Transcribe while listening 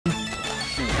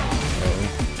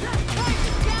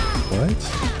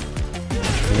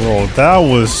event. Bro, that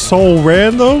was so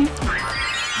random.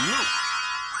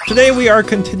 Today we are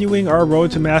continuing our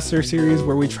Road to Master series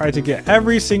where we try to get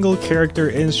every single character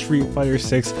in Street Fighter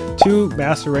 6 to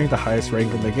Master Rank, the highest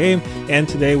rank in the game, and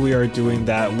today we are doing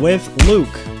that with Luke.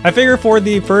 I figure for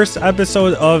the first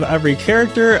episode of every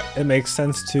character, it makes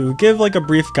sense to give like a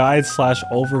brief guide slash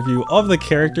overview of the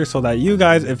character so that you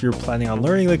guys, if you're planning on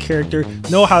learning the character,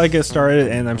 know how to get started,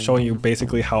 and I'm showing you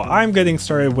basically how I'm getting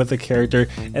started with the character,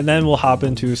 and then we'll hop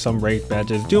into some ranked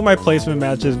matches, do my placement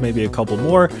matches, maybe a couple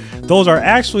more. Those are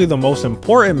actually the most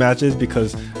important matches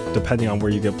because depending on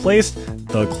where you get placed,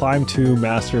 the climb to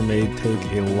master may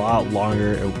take a lot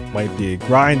longer. It might be a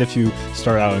grind if you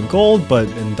start out in gold, but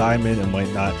in diamond it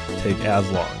might not take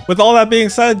as long. With all that being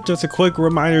said, just a quick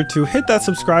reminder to hit that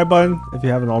subscribe button if you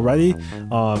haven't already,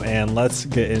 and let's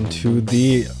get into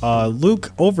the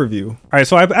Luke overview. Alright,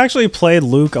 so I've actually played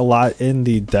Luke a lot in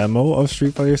the demo of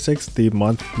Street Fighter 6 the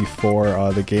month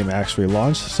before the game actually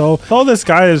launched, so though this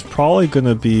guide is probably going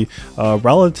to be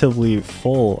relatively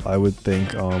full, I would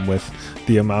think, with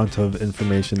the amount of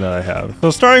information that I have.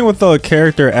 So starting with the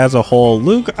character as a whole,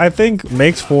 Luke I think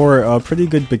makes for a pretty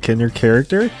good beginner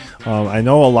character. I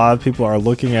know a lot of people are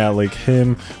looking at like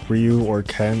him, Ryu, or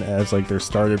Ken as like their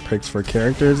starter picks for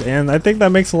characters, and I think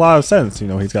that makes a lot of sense. You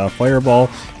know, he's got a fireball,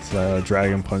 he's got a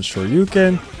dragon punch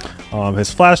Shoryuken.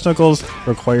 His flash knuckles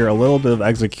require a little bit of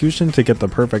execution to get the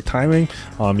perfect timing.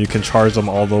 You can charge them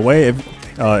all the way.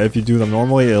 If you do them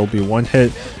normally, it'll be one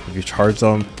hit. If you charge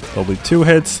them, there'll be 2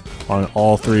 hits on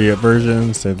all 3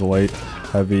 versions, say the light,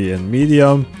 heavy, and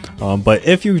medium. But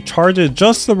if you charge it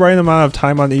just the right amount of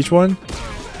time on each one,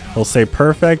 it'll say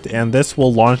perfect, and this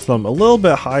will launch them a little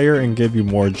bit higher and give you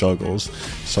more juggles.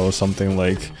 So something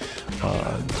like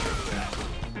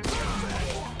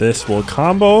this will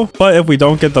combo, but if we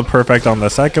don't get the perfect on the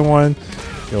second one,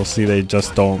 you'll see they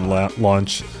just don't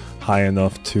launch high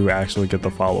enough to actually get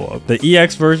the follow-up. The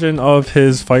EX version of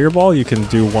his fireball, you can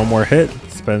do one more hit,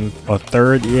 spend a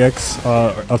third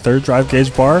drive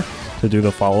gauge bar to do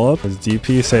the follow-up. His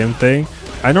DP, same thing.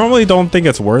 I normally don't think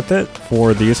it's worth it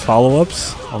for these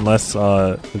follow-ups unless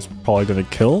it's probably gonna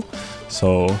kill,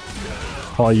 so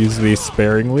probably use these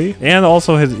sparingly. And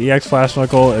also his EX flash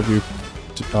knuckle, if you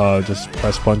just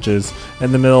press punches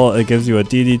in the middle, it gives you a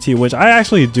DDT, which I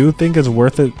actually do think is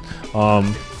worth it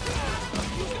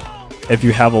if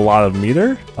you have a lot of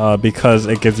meter, because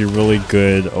it gives you really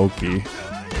good Oki,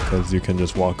 because you can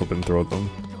just walk up and throw them.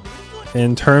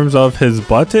 In terms of his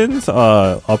buttons,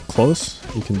 up close,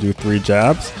 you can do 3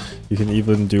 jabs. You can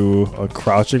even do a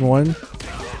crouching one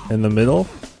in the middle,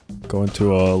 go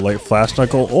into a light flash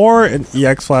knuckle or an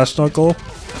EX flash knuckle.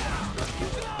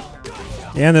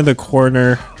 And in the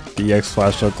corner, the EX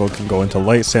flash knuckle can go into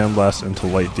light sandblast into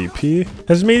light DP.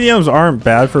 His mediums aren't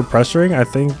bad for pressuring. I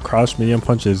think crouch medium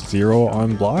punch is 0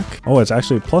 on block. Oh, it's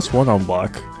actually +1 on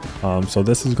block. So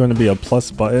this is going to be a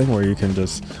plus button where you can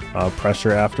just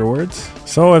pressure afterwards.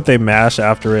 So if they mash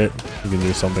after it, you can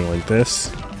do something like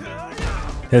this.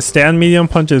 His stand medium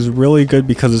punch is really good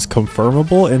because it's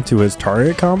confirmable into his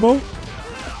target combo.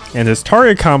 And his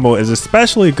target combo is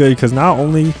especially good because not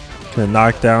only can it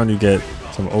knock down, you get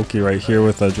some Oki right here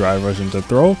with a drive rush into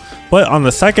throw, but on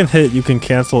the second hit you can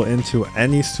cancel into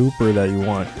any super that you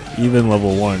want, even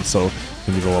level 1. So you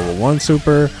can do the level 1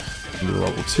 super, you can do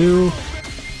level 2,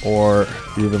 or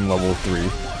even level 3.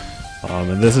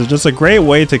 And this is just a great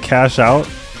way to cash out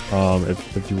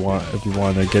if you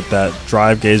want to get that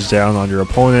drive gauge down on your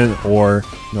opponent, or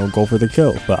go for the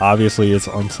kill. But obviously it's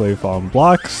unsafe on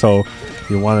block, so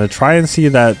you want to try and see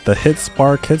that the hit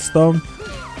spark hits them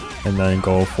and then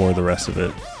go for the rest of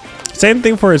it. Same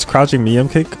thing for his crouching medium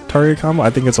kick target combo. I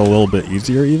think it's a little bit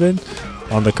easier even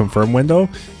on the confirm window,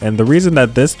 and the reason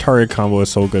that this target combo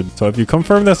is so good, so if you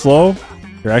confirm this low,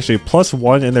 you're actually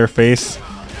 +1 in their face.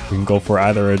 You can go for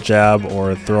either a jab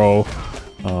or a throw,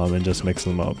 and just mix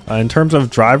them up. In terms of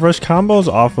drive rush combos,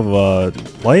 off of a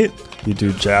light, you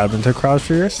do jab into crouch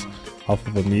fierce. Off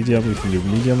of a medium, you can do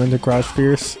medium into crouch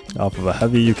fierce. Off of a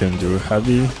heavy, you can do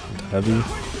heavy into heavy,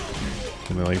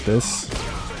 something like this.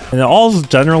 And it all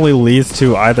generally leads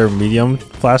to either medium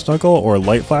flash knuckle or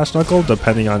light flash knuckle,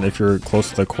 depending on if you're close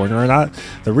to the corner or not.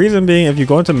 The reason being, if you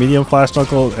go into medium flash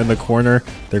knuckle in the corner,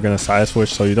 they're going to side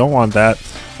switch, so you don't want that.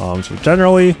 So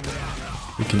generally,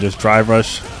 you can just drive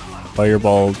rush,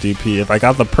 fireball, DP. If I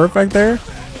got the perfect there,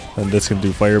 then this can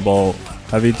do fireball,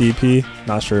 heavy DP.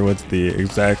 Not sure what the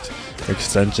exact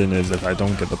extension is if I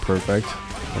don't get the perfect.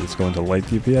 I'll just go into light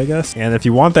DP, I guess. And if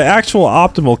you want the actual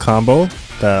optimal combo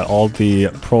that all the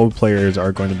pro players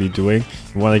are going to be doing,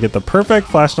 you want to get the perfect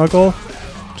flash knuckle,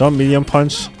 jump medium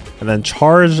punch, and then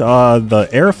charge the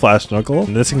air flash knuckle.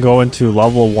 And this can go into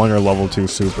level 1 or level 2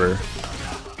 super.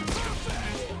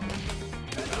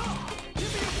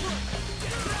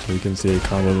 So you can see it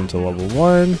combos into level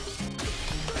 1,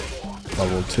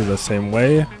 level 2 the same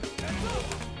way.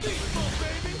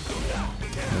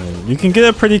 You can get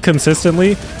it pretty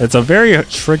consistently. It's a very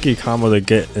tricky combo to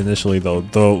get initially though.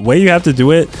 The way you have to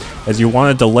do it is you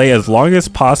want to delay as long as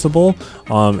possible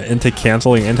into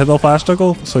canceling into the flash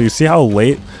knuckle. So you see how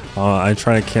late I'm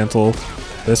trying to cancel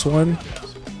this one.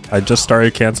 I just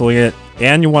started canceling it,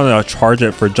 and you want to charge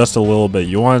it for just a little bit.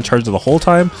 You want to charge it the whole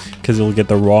time because you'll get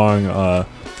the wrong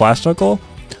flash knuckle.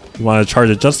 You want to charge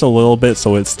it just a little bit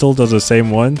so it still does the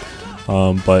same one,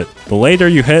 but the later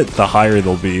you hit, the higher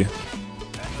they'll be.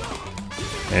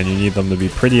 And you need them to be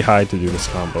pretty high to do this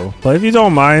combo. But if you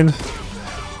don't mind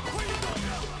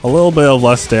a little bit of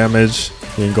less damage,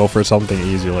 you can go for something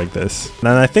easier like this. And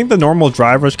then I think the normal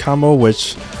drive rush combo,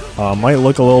 which might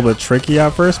look a little bit tricky at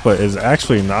first, but is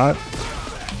actually not,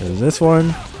 is this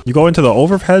one. You go into the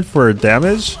overhead for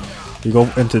damage, you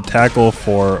go into tackle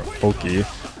for Oki.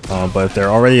 But if they're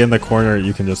already in the corner,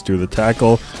 you can just do the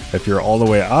tackle. If you're all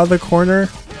the way out of the corner,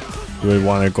 you would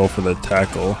want to go for the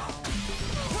tackle.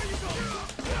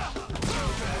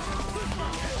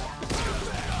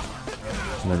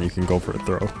 And then you can go for a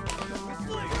throw.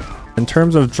 In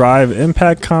terms of drive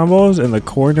impact combos, in the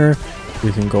corner,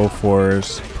 you can go for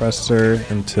suppressor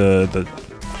into the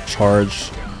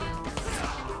charge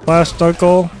flash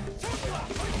knuckle,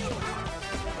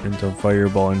 into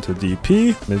fireball into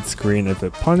DP, mid screen if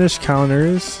it punish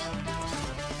counters.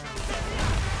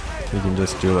 You can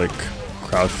just do like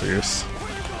crouch fierce.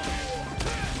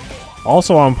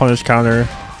 Also on punish counter,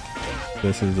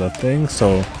 this is a thing,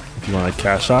 so if you want to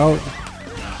cash out,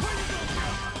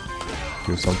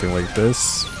 do something like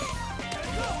this.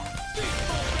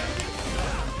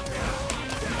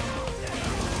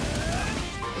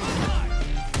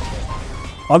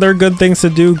 Other good things to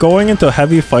do, going into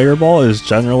heavy fireball is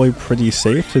generally pretty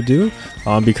safe to do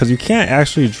because you can't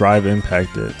actually drive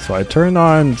impact it. So I turned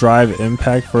on drive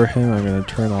impact for him. I'm going to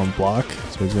turn on block,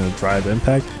 so he's going to drive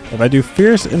impact. If I do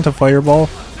fierce into fireball,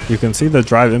 you can see the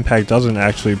drive impact doesn't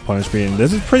actually punish me, and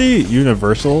this is pretty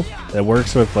universal. It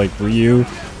works with like Ryu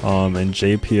and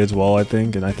JP as well, I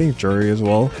think, and I think Jury as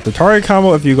well. The target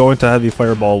combo, if you go into heavy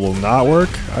fireball, will not work,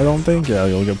 I don't think. Yeah,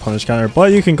 you'll get punish counter,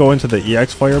 but you can go into the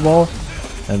EX fireball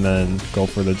and then go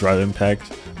for the drive impact.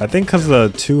 I think because the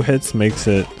 2 hits makes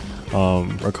it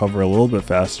recover a little bit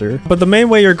faster. But the main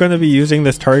way you're going to be using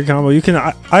this target combo, you can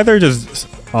either just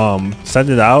send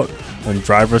it out and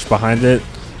drive rush behind it,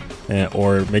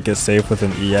 or make it safe with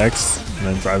an EX and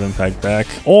then drive impact back,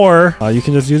 or you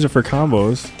can just use it for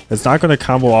combos. It's not going to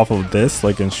combo off of this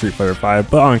like in Street Fighter 5,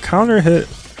 but on counter hit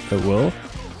it will.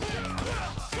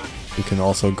 You can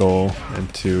also go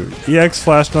into EX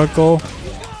flash knuckle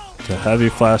to heavy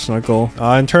flash knuckle.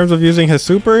 In terms of using his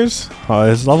supers,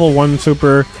 his level 1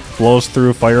 super blows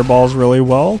through fireballs really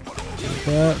well. Like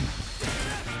that.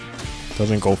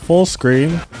 Doesn't go full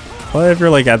screen, but if you're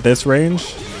like at this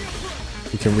range,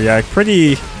 you can react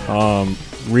pretty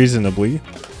reasonably.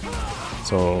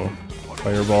 So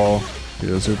fireball, do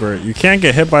the super. You can't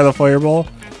get hit by the fireball.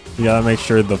 You gotta make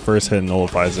sure the first hit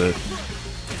nullifies it.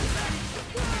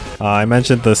 I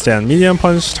mentioned the stand medium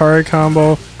punch target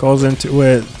combo goes into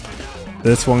it.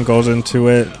 This one goes into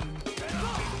it.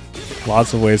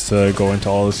 Lots of ways to go into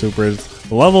all the supers.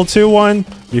 The level 2 one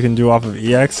you can do off of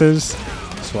EXs.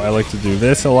 So I like to do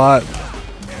this a lot.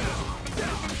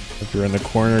 If you're in the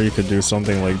corner, you could do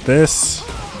something like this.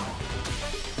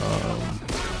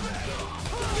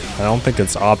 I don't think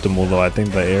it's optimal though. I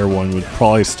think the air one would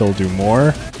probably still do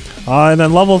more. And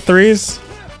then level 3s,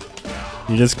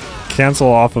 you just cancel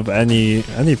off of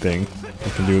anything.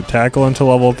 You can do tackle into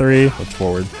level 3. Let's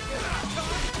forward.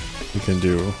 You can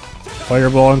do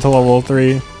fireball into level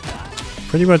 3.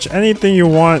 Pretty much anything you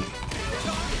want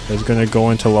is going to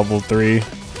go into level 3.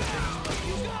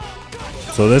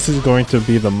 So this is going to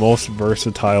be the most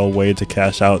versatile way to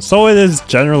cash out. So it is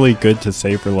generally good to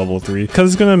save for level 3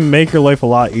 because it's going to make your life a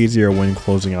lot easier when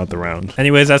closing out the round.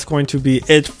 Anyways, that's going to be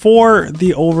it for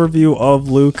the overview of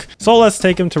Luke. So let's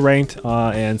take him to ranked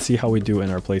and see how we do in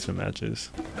our placement matches.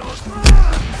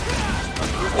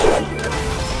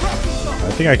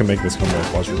 I think I can make this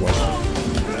comeback. Watch.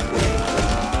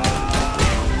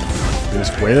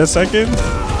 Just wait a second.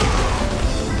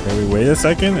 Okay, we wait a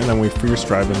second and then we fierce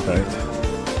drive impact.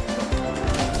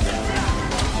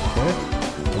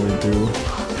 We do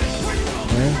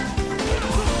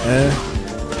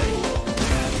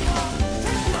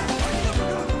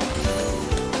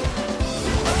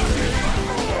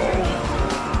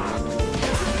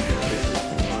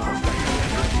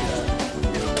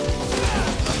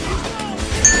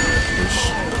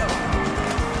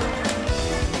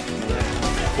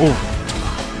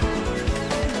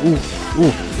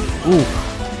Ooh. Ooh.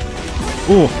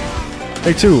 Ooh.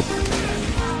 Take two. I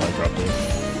dropped it.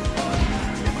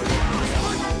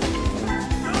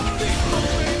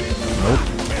 Nope.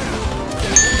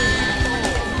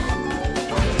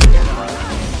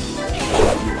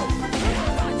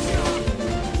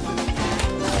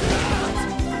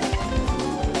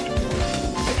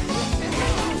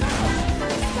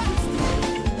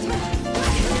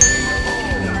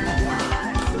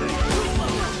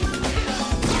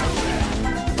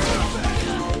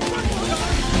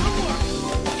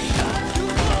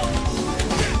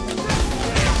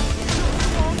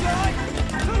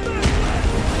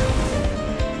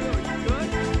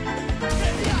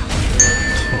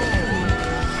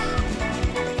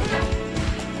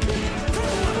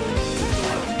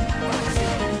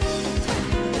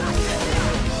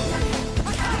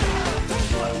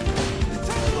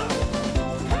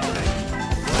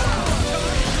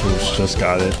 Just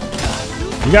got it.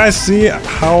 You guys see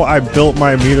how I built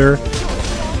my meter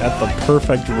at the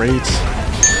perfect rate?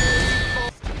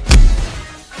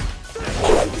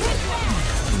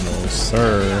 No,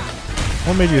 sir.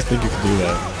 What made you think you could do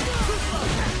that?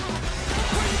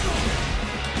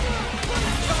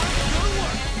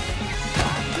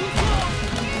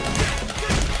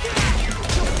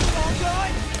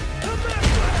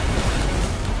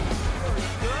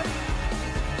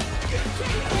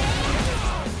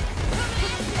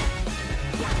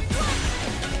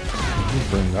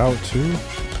 Burned out too?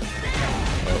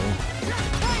 Uh-oh.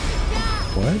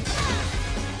 What?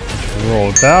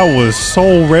 Bro, that was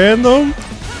so random.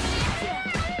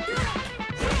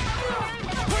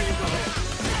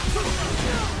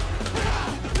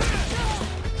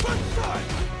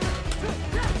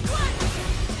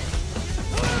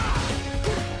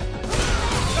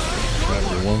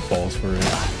 Everyone falls for it.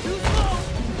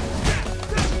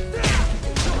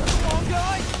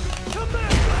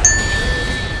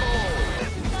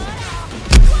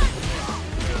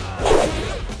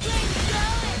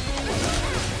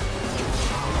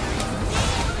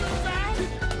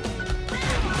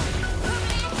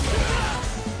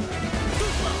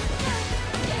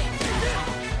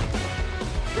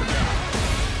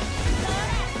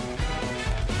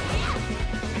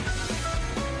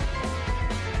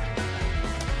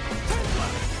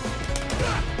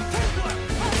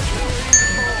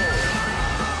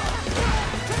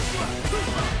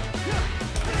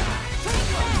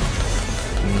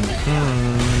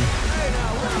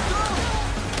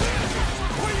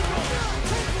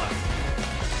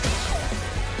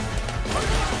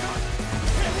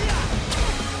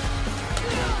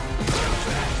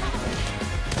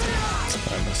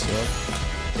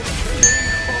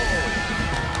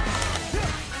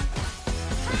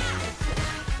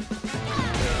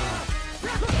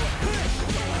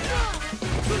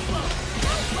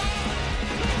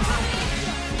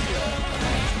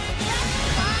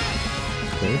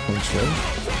 Okay, points low.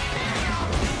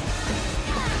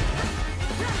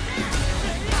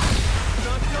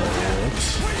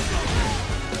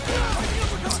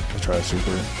 I'll try a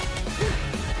super.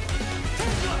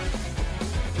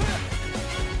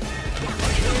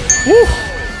 Woo!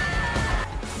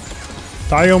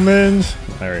 Diamond!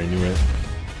 I already knew it.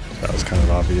 That was kind of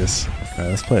obvious. Okay,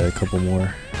 let's play a couple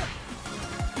more.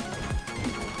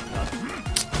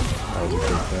 That was a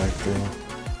good back throw.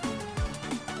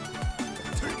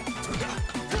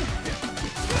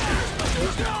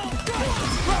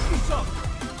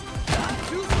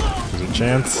 There's a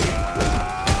chance.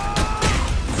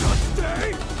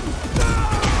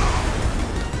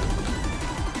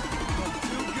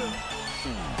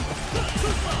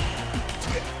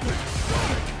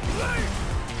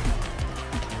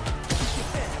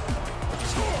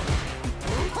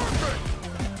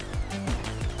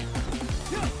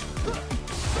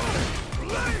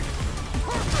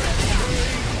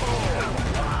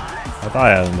 I thought I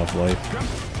had enough life.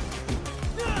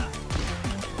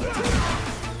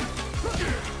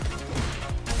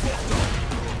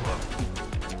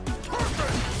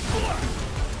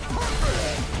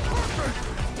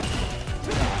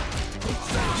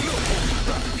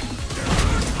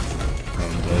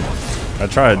 I'm dead. I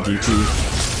tried a DP.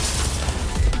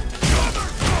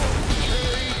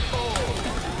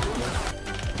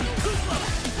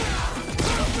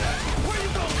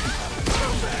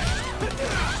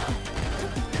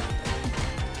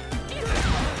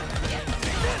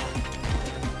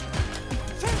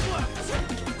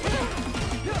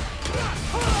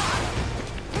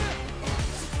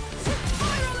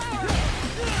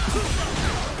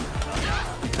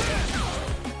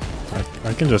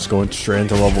 I can just go straight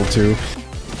into level 2.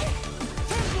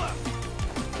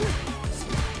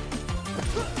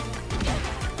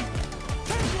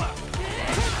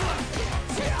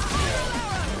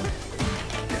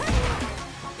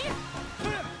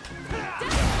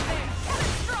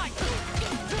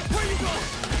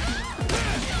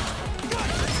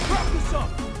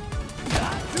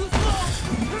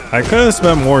 I could have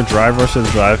spent more drive rushes,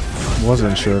 but I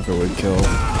wasn't sure if it would kill.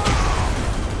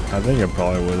 I think it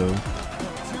probably would have.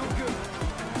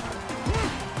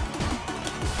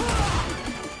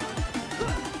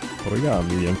 Oh, we got a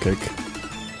medium kick.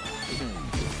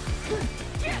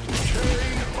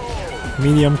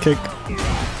 Medium kick.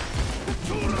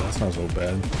 That's not so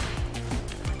bad.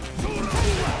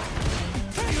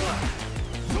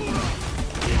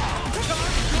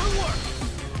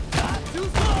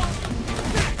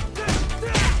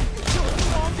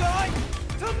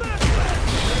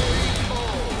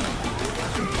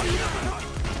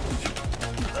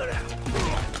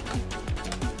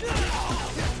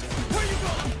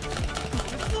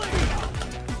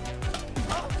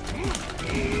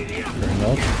 Fair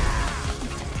enough.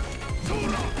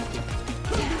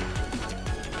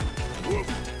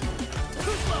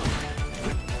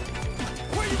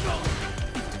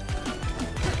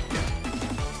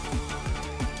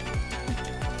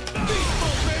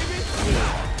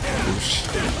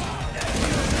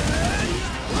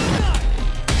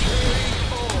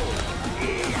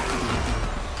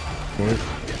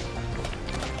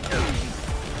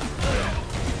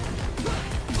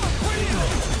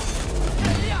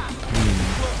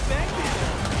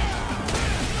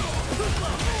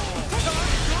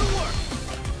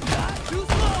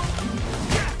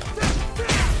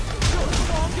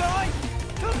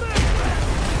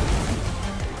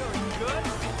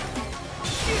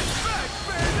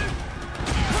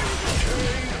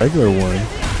 Regular one.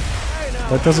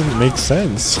 That doesn't make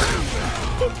sense.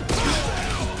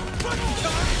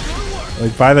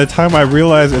 Like, by the time I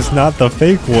realize it's not the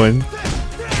fake one,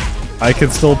 I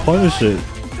can still punish it.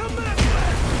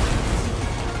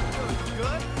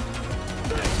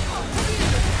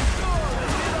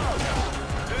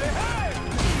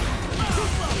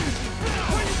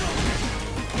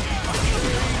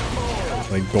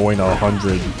 Like going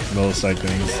 100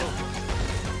 milliseconds.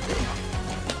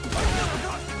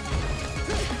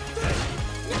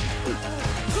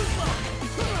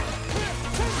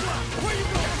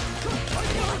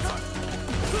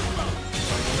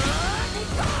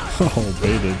 Oh,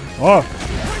 baited. Oh!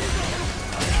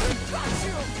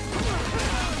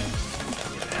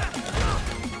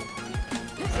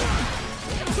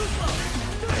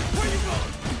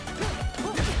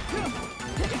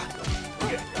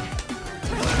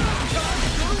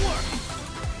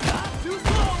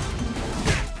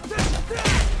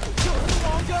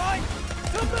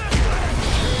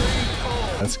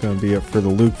 That's gonna be it for the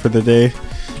Luke for the day.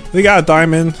 We got a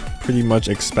diamond. Pretty much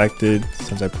expected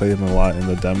since I played him a lot in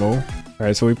the demo.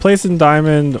 Alright, so we placed in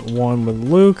Diamond 1 with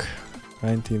Luke.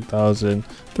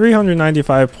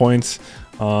 19,395 points.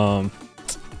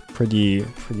 Pretty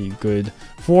good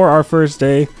for our first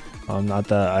day. Not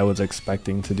that I was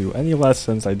expecting to do any less,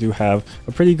 since I do have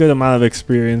a pretty good amount of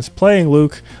experience playing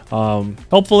Luke.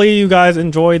 Hopefully you guys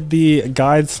enjoyed the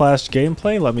guide /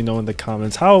 gameplay. Let me know in the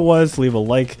comments how it was. Leave a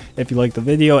like if you liked the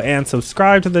video and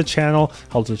subscribe to the channel.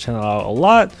 Helps the channel out a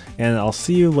lot, and I'll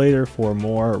see you later for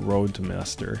more Road to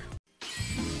Master.